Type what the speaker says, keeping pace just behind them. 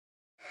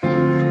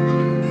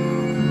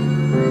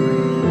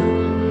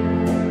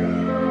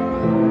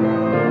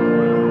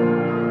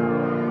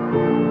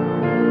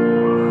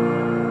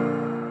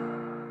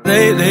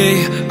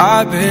Lately,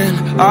 I've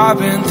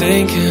been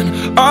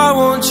thinking, I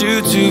want you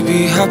to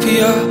be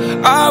happier,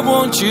 I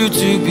want you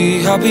to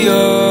be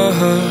happier.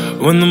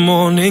 When the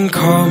morning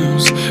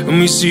comes, and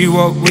we see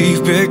what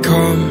we've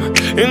become,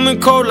 in the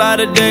cold light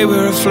of day,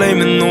 we're a flame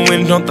in the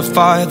wind, not the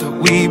fire that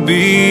we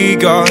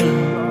begun.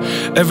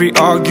 Every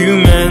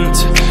argument,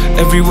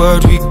 every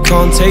word we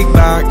can't take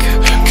back,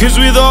 'cause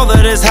with all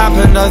that has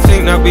happened, I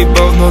think that we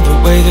both know the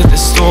way that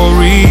the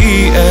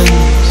story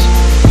ends.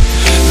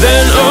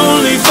 Then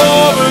only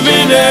for a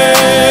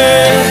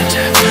minute,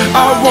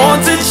 I want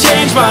to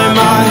change my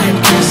mind,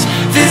 'cause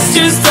this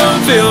just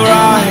don't feel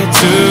right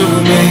to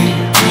me.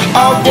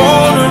 I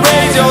wanna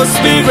raise your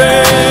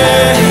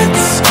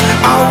spirits,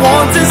 I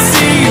want to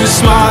see you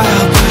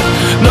smile, but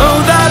no,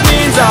 that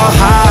means I'll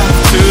have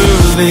to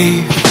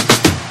leave.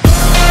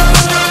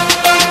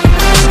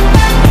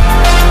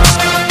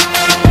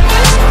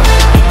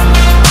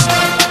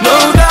 No,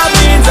 that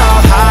means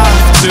I'll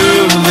have to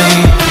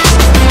leave.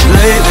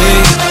 Lately,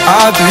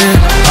 I've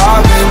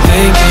been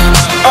thinking,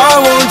 I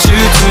want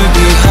you to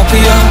be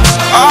happier,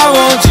 I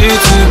want you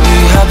to be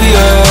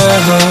happier.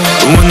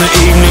 When the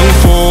evening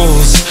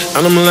falls,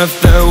 and I'm left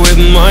there with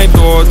my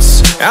thoughts,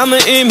 and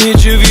the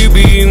image of you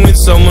being with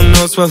someone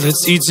else, well,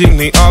 it's eating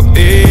me up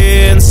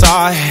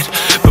inside.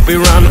 But we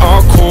ran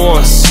our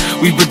course,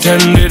 we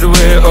pretended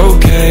we're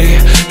okay.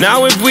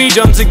 Now if we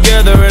jump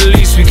together, at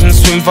least we can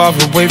swim far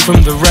away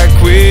from the wreck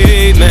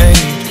we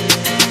made.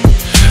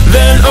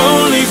 Then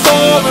only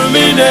for a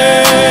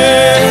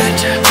minute,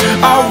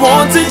 I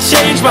want to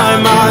change my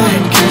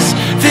mind, 'cause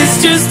this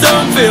just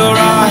don't feel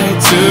right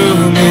to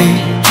me.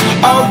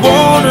 I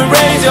wanna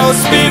raise your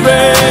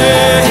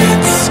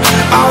spirits,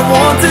 I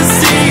want to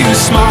see you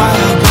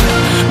smile, but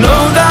no,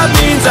 that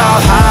means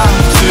I'll have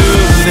to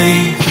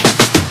leave.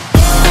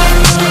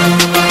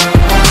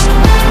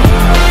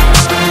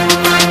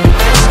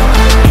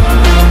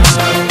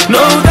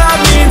 No, that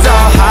means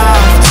I'll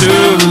have to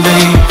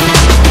leave.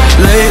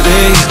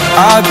 Lately,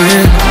 I've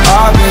been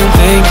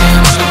thinking,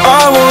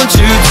 I want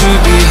you to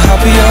be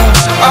happier,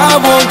 I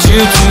want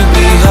you to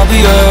be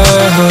happier.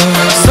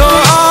 So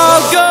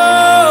I'll go,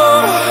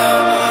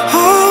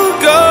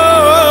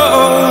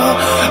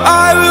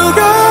 I will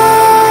go.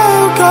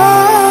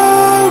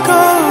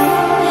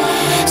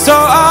 So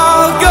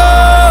I'll go,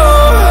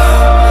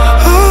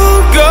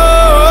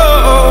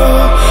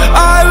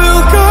 I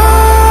will go.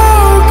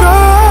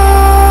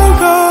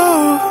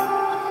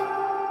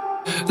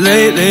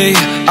 Lately,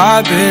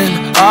 I've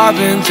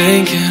been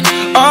thinking,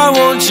 I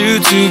want you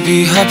to be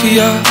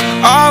happier,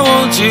 I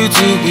want you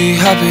to be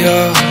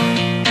happier.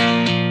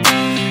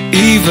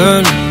 Even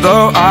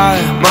though I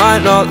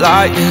might not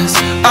like this,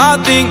 I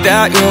think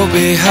that you'll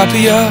be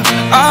happier,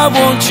 I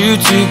want you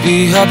to be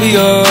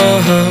happier.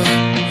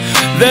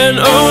 Then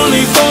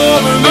only for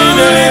a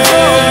minute,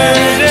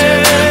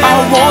 I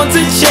want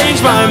to change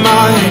my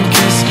mind,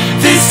 'cause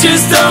this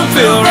just don't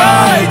feel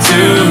right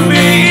to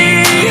me.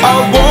 I